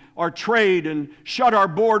economics and our trade and shut our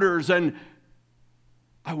borders. And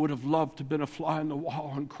I would have loved to have been a fly on the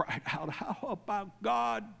wall and cried out, how about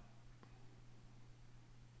God?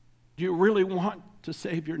 Do you really want to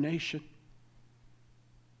save your nation?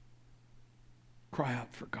 Cry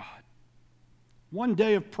out for God. One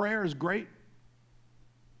day of prayer is great,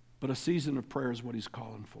 but a season of prayer is what he's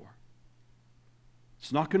calling for.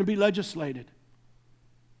 It's not going to be legislated.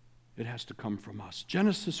 It has to come from us.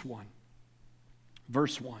 Genesis 1,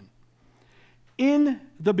 verse 1. In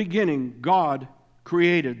the beginning, God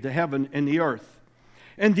created the heaven and the earth.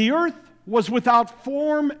 And the earth was without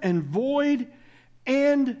form and void,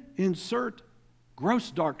 and insert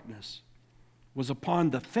gross darkness was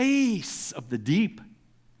upon the face of the deep.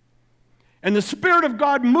 And the Spirit of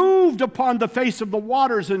God moved upon the face of the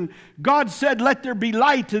waters, and God said, "Let there be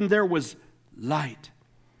light," and there was light.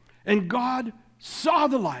 And God saw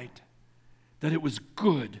the light, that it was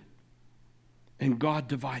good. And God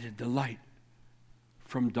divided the light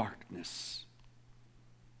from darkness.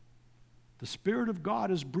 The Spirit of God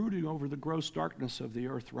is brooding over the gross darkness of the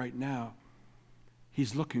earth right now.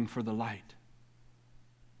 He's looking for the light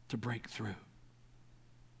to break through.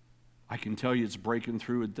 I can tell you it's breaking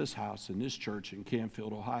through at this house, in this church in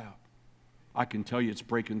Canfield, Ohio. I can tell you it's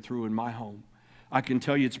breaking through in my home. I can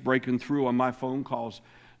tell you it's breaking through on my phone calls,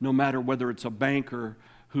 no matter whether it's a banker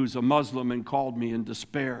who's a Muslim and called me in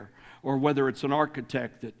despair, or whether it's an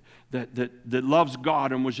architect that loves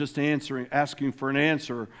God and was just asking for an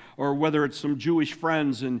answer, or whether it's some Jewish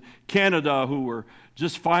friends in Canada who were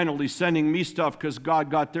just finally sending me stuff because God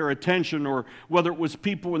got their attention, or whether it was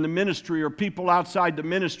people in the ministry or people outside the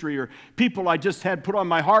ministry or people I just had put on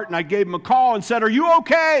my heart, and I gave them a call and said, "Are you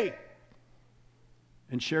okay?"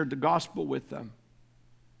 and shared the gospel with them.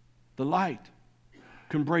 The light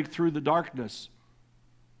can break through the darkness,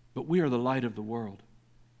 but we are the light of the world.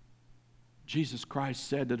 Jesus Christ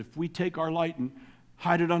said that if we take our light and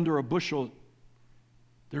hide it under a bushel,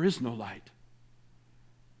 there is no light.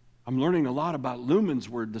 I'm learning a lot about lumens.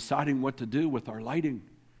 We're deciding what to do with our lighting.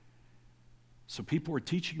 So people are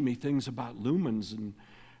teaching me things about lumens, and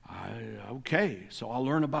okay, so I'll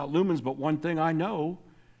learn about lumens, but one thing I know,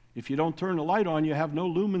 if you don't turn the light on, you have no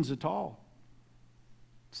lumens at all.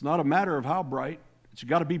 It's not a matter of how bright. It's you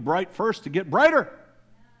got to be bright first to get brighter.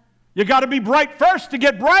 You got to be bright first to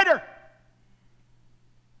get brighter.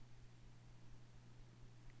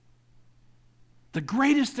 The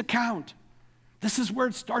greatest account. This is where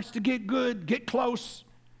it starts to get good. Get close.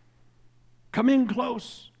 Come in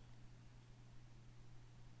close.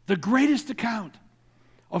 The greatest account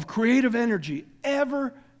of creative energy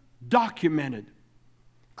ever documented.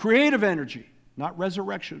 Creative energy, not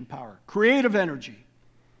resurrection power. Creative energy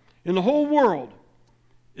in the whole world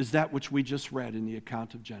is that which we just read in the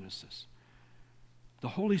account of Genesis. The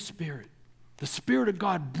Holy Spirit, the Spirit of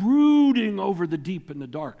God brooding over the deep and the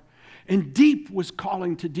dark. And deep was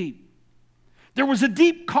calling to deep. There was a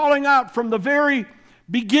deep calling out from the very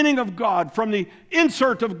beginning of God, from the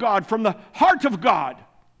insert of God, from the heart of God.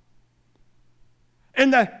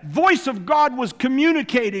 And the voice of God was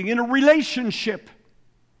communicating in a relationship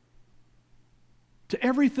to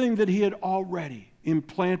everything that He had already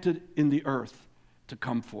implanted in the earth to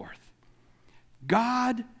come forth.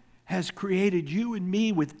 God has created you and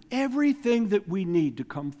me with everything that we need to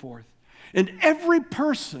come forth. And every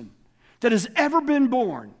person that has ever been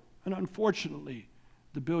born, and unfortunately,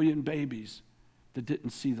 the billion babies that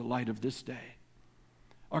didn't see the light of this day,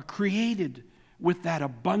 are created with that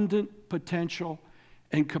abundant potential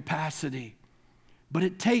and capacity. But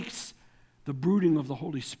it takes the brooding of the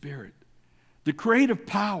Holy Spirit, the creative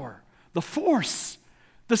power, the force,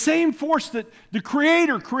 the same force that the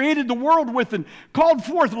Creator created the world with and called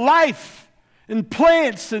forth life and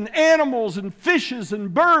plants and animals and fishes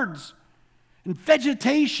and birds and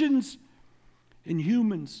vegetations and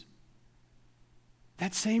humans.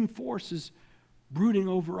 That same force is brooding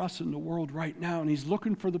over us in the world right now, and He's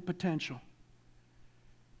looking for the potential.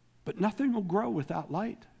 But nothing will grow without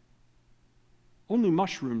light. Only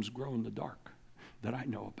mushrooms grow in the dark that I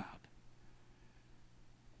know about.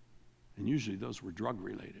 And usually those were drug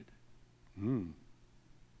related. The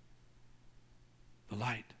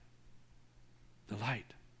light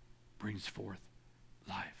brings forth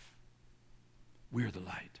life. We're the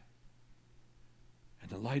light. And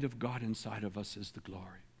the light of God inside of us is the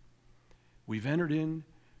glory. We've entered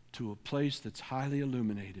into a place that's highly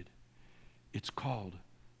illuminated. It's called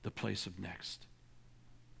the place of next.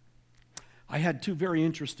 I had two very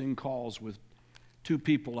interesting calls with two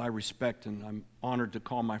people I respect and I'm honored to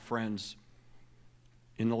call my friends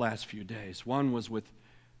in the last few days. One was with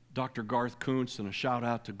Dr. Garth Kuntz, and a shout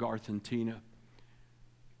out to Garth and Tina,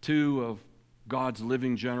 two of God's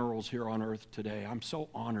living generals here on earth today. I'm so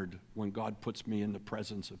honored when God puts me in the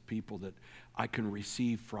presence of people that I can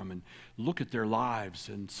receive from and look at their lives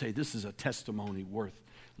and say, this is a testimony worth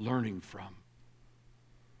learning from.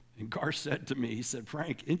 And Garth said to me, he said,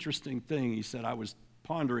 Frank, interesting thing. He said, I was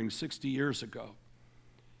pondering 60 years ago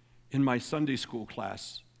in my Sunday school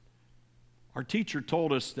class. Our teacher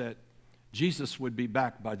told us that Jesus would be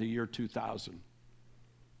back by the year 2000.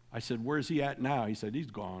 I said, where's He at now? He said,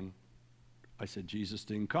 He's gone. I said, Jesus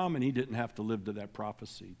didn't come, and He didn't have to live to that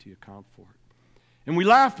prophecy to account for it. And we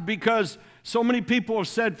laughed because so many people have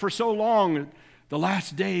said for so long, the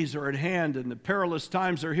last days are at hand and the perilous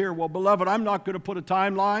times are here. Well, beloved, I'm not going to put a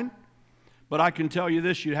timeline, but I can tell you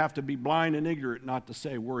this, you have to be blind and ignorant not to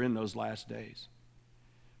say we're in those last days.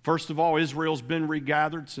 First of all, Israel's been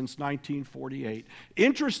regathered since 1948.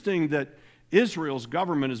 Interesting that Israel's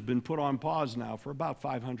government has been put on pause now for about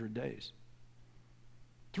 500 days.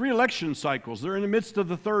 3 election cycles. They're in the midst of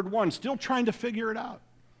the third one, still trying to figure it out.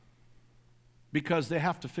 Because they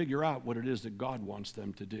have to figure out what it is that God wants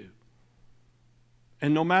them to do.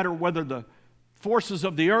 And no matter whether the forces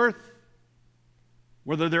of the earth,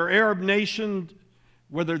 whether they're Arab nations,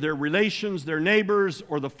 whether they're relations, their neighbors,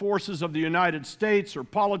 or the forces of the United States, or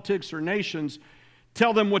politics, or nations,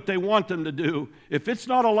 tell them what they want them to do. If it's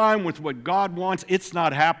not aligned with what God wants, it's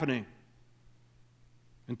not happening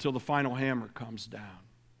until the final hammer comes down.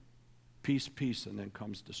 Peace, peace, and then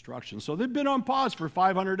comes destruction. So they've been on pause for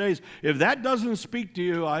 500 days. If that doesn't speak to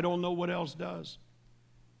you, I don't know what else does.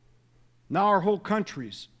 Now our whole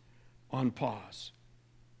country's on pause.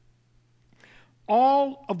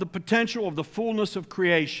 All of the potential of the fullness of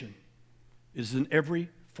creation is in every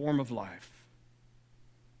form of life.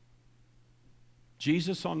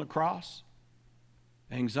 Jesus on the cross,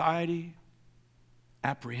 anxiety,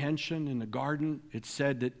 apprehension in the garden, it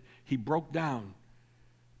said that he broke down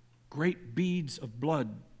great beads of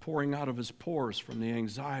blood pouring out of his pores from the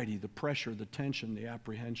anxiety, the pressure, the tension, the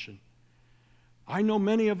apprehension. I know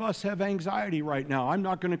many of us have anxiety right now. I'm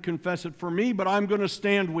not going to confess it for me, but I'm going to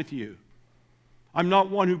stand with you. I'm not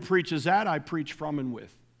one who preaches that. I preach from and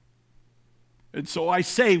with. And so I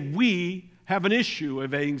say we have an issue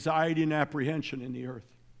of anxiety and apprehension in the earth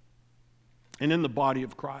and in the body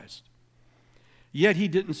of Christ. Yet he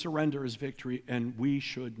didn't surrender his victory, and we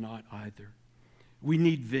should not either. We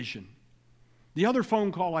need vision. The other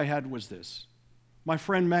phone call I had was this. My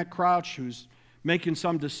friend Matt Crouch, who's making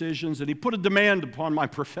some decisions, and he put a demand upon my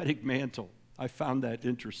prophetic mantle. I found that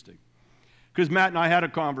interesting. Because Matt and I had a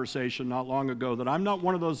conversation not long ago that I'm not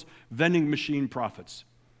one of those vending machine prophets.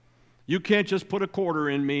 You can't just put a quarter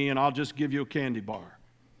in me and I'll just give you a candy bar.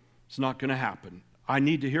 It's not going to happen. I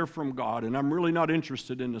need to hear from God, and I'm really not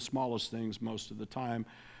interested in the smallest things most of the time.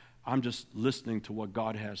 I'm just listening to what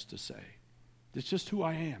God has to say. It's just who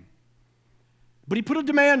I am. But he put a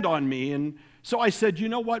demand on me, and so I said, you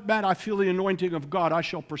know what, Matt, I feel the anointing of God. I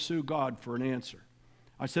shall pursue God for an answer.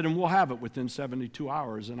 I said, and we'll have it within 72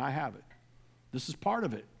 hours, and I have it. This is part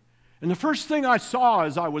of it. And the first thing I saw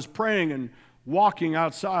as I was praying and walking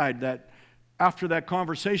outside that after that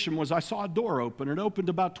conversation was I saw a door open. It opened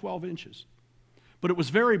about 12 inches. But it was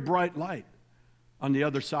very bright light on the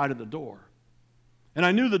other side of the door. And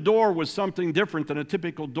I knew the door was something different than a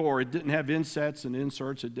typical door. It didn't have insets and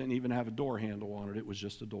inserts. It didn't even have a door handle on it. It was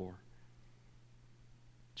just a door.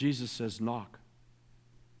 Jesus says, knock,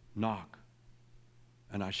 knock,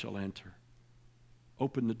 and I shall enter.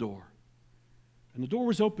 Open the door. And the door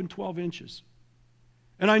was open 12 inches.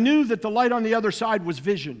 And I knew that the light on the other side was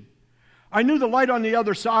vision. I knew the light on the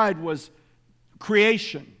other side was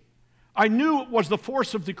creation. I knew it was the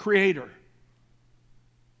force of the Creator.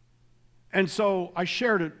 And so I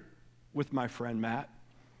shared it with my friend Matt,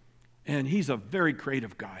 and he's a very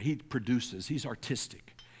creative guy. He produces, he's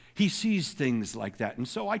artistic. He sees things like that, and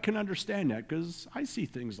so I can understand that because I see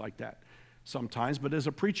things like that sometimes, but as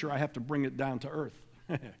a preacher, I have to bring it down to earth.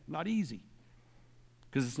 Not easy,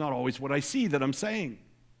 because it's not always what I see that I'm saying.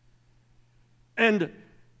 And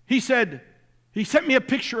he said, he sent me a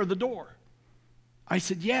picture of the door. I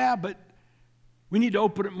said, yeah, but we need to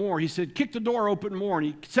open it more. He said, kick the door open more. And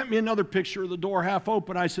he sent me another picture of the door half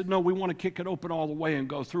open. I said, no, we want to kick it open all the way and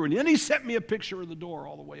go through. And then he sent me a picture of the door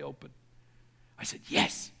all the way open. I said,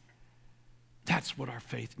 yes, that's what our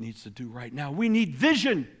faith needs to do right now. We need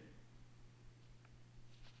vision.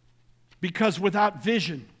 Because without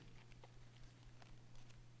vision,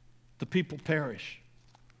 the people perish.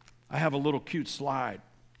 I have a little cute slide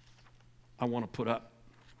I want to put up.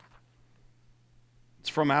 It's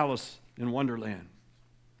from Alice in Wonderland.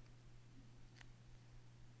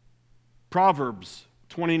 Proverbs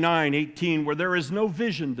 29:18, where there is no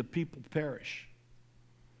vision, the people perish.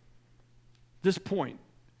 This point,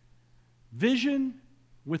 vision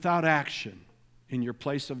without action in your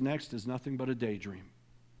place of next is nothing but a daydream.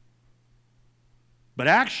 But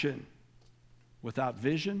action without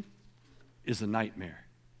vision is a nightmare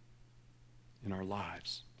in our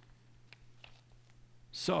lives.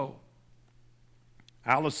 So,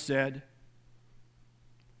 Alice said,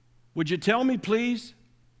 would you tell me, please,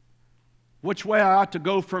 which way I ought to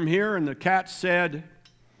go from here? And the cat said,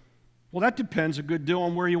 well, that depends a good deal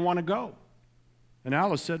on where you want to go. And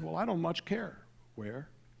Alice said, well, I don't much care where.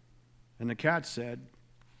 And the cat said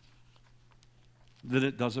that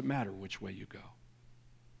it doesn't matter which way you go.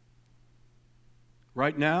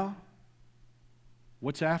 Right now,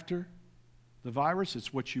 what's after the virus?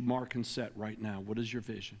 It's what you mark and set right now. What is your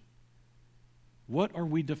vision? What are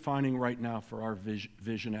we defining right now for our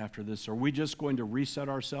vision after this? Are we just going to reset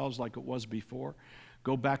ourselves like it was before?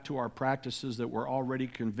 Go back to our practices that were already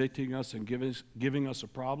convicting us and giving us a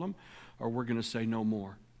problem? Or we're going to say no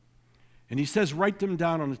more? And he says, write them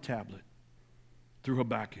down on a tablet through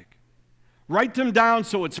Habakkuk. Write them down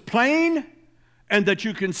so it's plain and that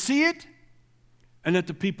you can see it and that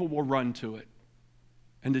the people will run to it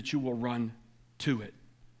and that you will run to it.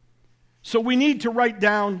 So we need to write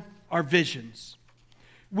down our visions.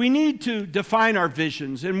 We need to define our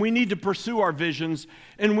visions, and we need to pursue our visions,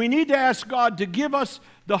 and we need to ask God to give us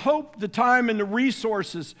the hope, the time, and the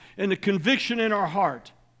resources, and the conviction in our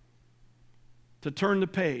heart to turn the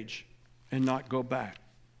page and not go back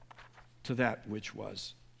to that which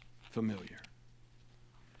was familiar.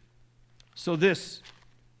 So this,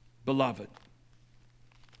 beloved,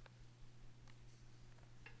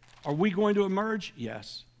 are we going to emerge?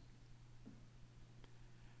 Yes.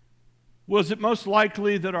 Was it most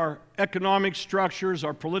likely that our economic structures,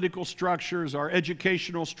 our political structures, our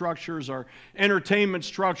educational structures, our entertainment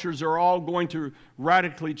structures are all going to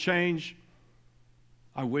radically change?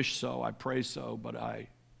 I wish so, I pray so, but I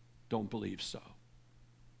don't believe so.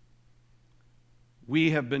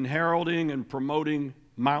 We have been heralding and promoting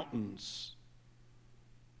mountains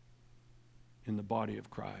in the body of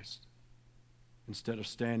Christ instead of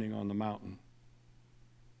standing on the mountain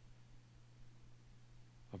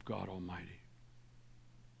of God Almighty.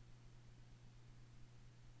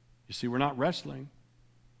 You see, we're not wrestling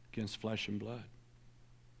against flesh and blood.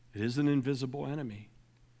 It is an invisible enemy.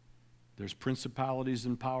 There's principalities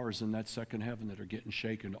and powers in that second heaven that are getting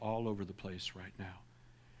shaken all over the place right now.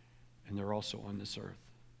 And they're also on this earth.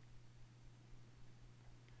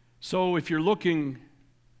 So if you're looking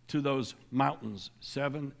to those mountains,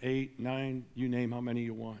 7, 8, 9, you name how many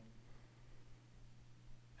you want.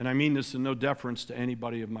 And I mean this in no deference to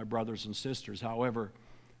anybody of my brothers and sisters. However,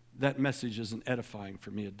 that message isn't edifying for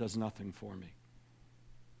me. It does nothing for me.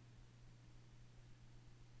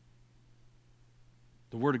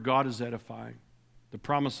 The Word of God is edifying. The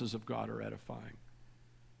promises of God are edifying.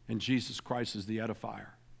 And Jesus Christ is the edifier.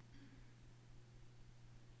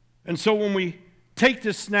 And so when we take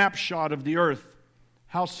this snapshot of the earth,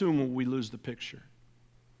 how soon will we lose the picture?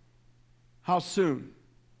 How soon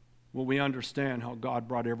will we understand how God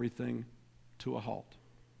brought everything to a halt?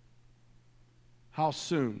 How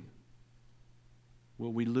soon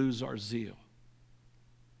will we lose our zeal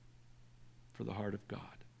for the heart of God?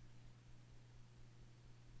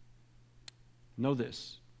 Know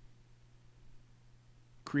this.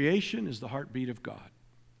 Creation is the heartbeat of God.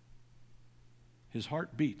 His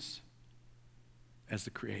heart beats as the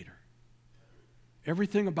Creator.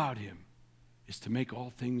 Everything about Him is to make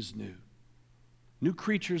all things new. New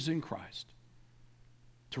creatures in Christ.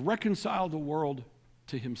 To reconcile the world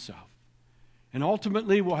to Himself. And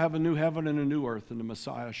ultimately we'll have a new heaven and a new earth, and the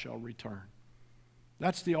Messiah shall return.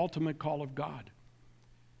 That's the ultimate call of God.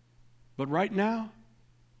 But right now,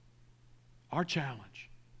 our challenge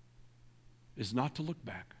is not to look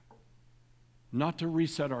back, not to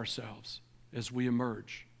reset ourselves as we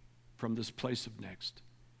emerge from this place of next,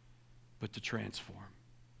 but to transform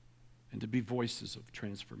and to be voices of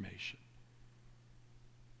transformation.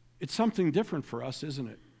 It's something different for us, isn't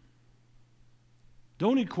it?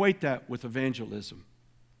 Don't equate that with evangelism.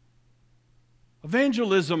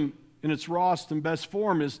 Evangelism in its rawest and best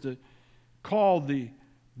form is to call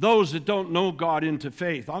those that don't know God into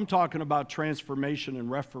faith. I'm talking about transformation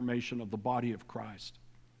and reformation of the body of Christ.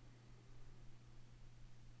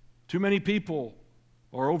 Too many people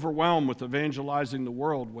are overwhelmed with evangelizing the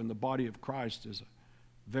world when the body of Christ is a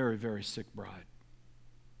very, very sick bride.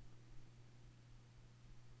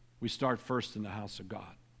 We start first in the house of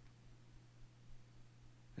God.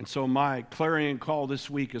 And so my clarion call this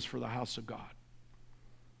week is for the house of God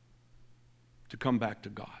to come back to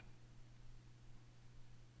God.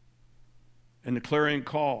 And the clarion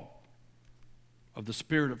call of the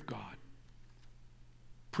Spirit of God,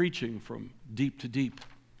 preaching from deep to deep,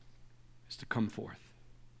 is to come forth.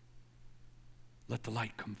 Let the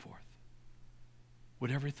light come forth.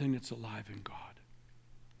 Would everything that's alive in God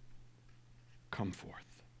come forth.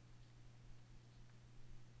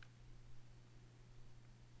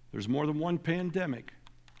 There's more than one pandemic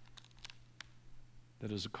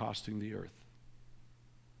that is accosting the earth.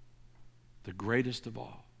 The greatest of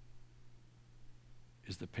all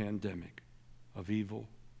is the pandemic of evil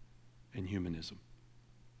and humanism.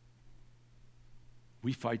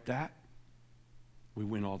 We fight that, we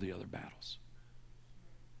win all the other battles.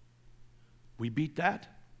 We beat that,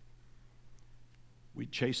 we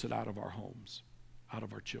chase it out of our homes, out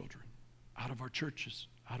of our children, out of our churches,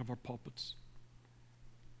 out of our pulpits,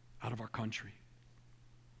 out of our country.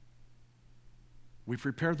 We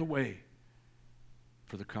prepare the way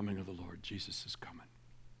for the coming of the Lord. Jesus is coming.